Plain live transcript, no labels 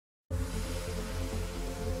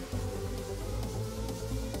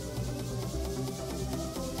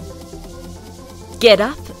Get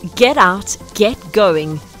up, get out, get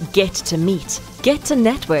going, get to meet, get to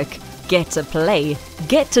network, get to play,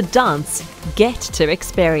 get to dance, get to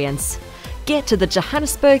experience. Get to the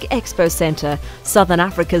Johannesburg Expo Centre, Southern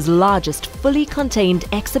Africa's largest fully contained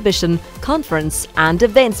exhibition, conference and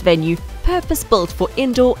events venue, purpose-built for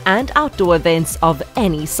indoor and outdoor events of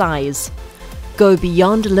any size. Go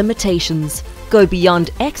beyond limitations, go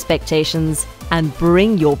beyond expectations, and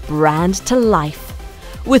bring your brand to life.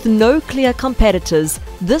 With no clear competitors,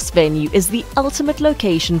 this venue is the ultimate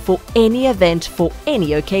location for any event for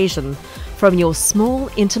any occasion. From your small,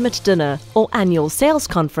 intimate dinner or annual sales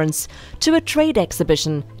conference, to a trade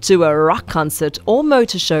exhibition, to a rock concert or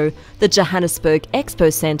motor show, the Johannesburg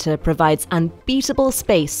Expo Centre provides unbeatable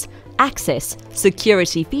space, access,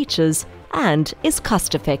 security features, and is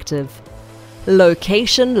cost-effective.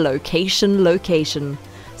 Location, location, location.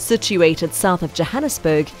 Situated south of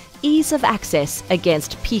Johannesburg, ease of access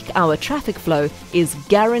against peak hour traffic flow is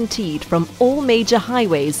guaranteed from all major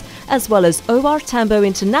highways, as well as OR Tambo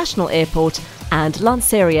International Airport and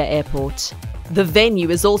Lanseria Airport. The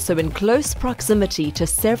venue is also in close proximity to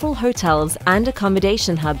several hotels and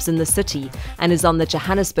accommodation hubs in the city and is on the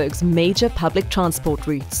Johannesburg's major public transport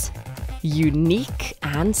routes. Unique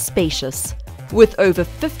and spacious. With over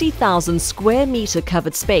 50,000 square meter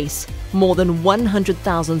covered space, more than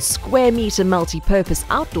 100,000 square meter multi-purpose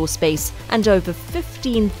outdoor space, and over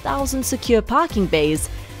 15,000 secure parking bays,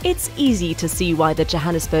 it's easy to see why the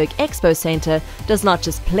Johannesburg Expo Centre does not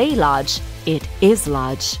just play large, it is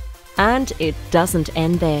large. And it doesn't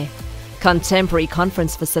end there. Contemporary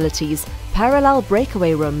conference facilities, parallel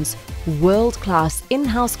breakaway rooms, world-class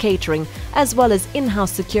in-house catering, as well as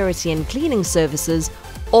in-house security and cleaning services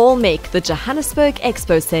all make the Johannesburg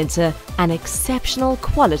Expo Centre an exceptional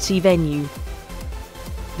quality venue.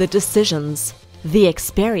 The decisions, the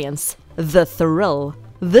experience, the thrill,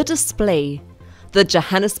 the display. The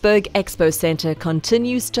Johannesburg Expo Centre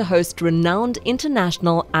continues to host renowned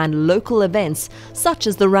international and local events such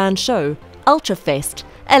as the Rand Show, Ultrafest,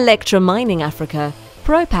 Electra Mining Africa,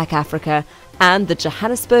 ProPack Africa, and the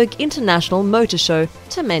Johannesburg International Motor Show,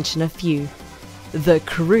 to mention a few. The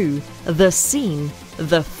crew, the scene,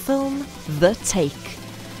 the film, the take.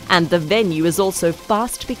 And the venue is also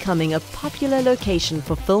fast becoming a popular location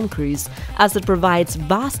for film crews, as it provides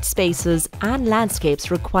vast spaces and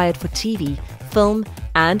landscapes required for TV, film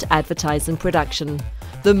and advertising production.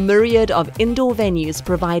 The myriad of indoor venues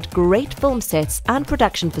provide great film sets and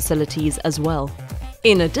production facilities as well.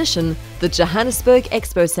 In addition, the Johannesburg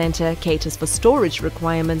Expo Centre caters for storage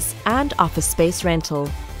requirements and office space rental.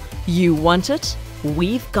 You want it?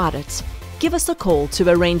 We've got it. Give us a call to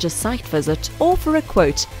arrange a site visit or for a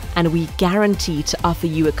quote, and we guarantee to offer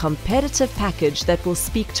you a competitive package that will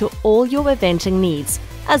speak to all your eventing needs,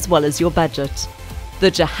 as well as your budget. The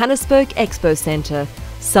Johannesburg Expo Centre,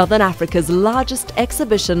 Southern Africa's largest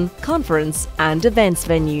exhibition, conference and events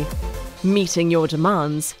venue. Meeting your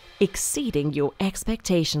demands, exceeding your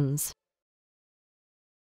expectations.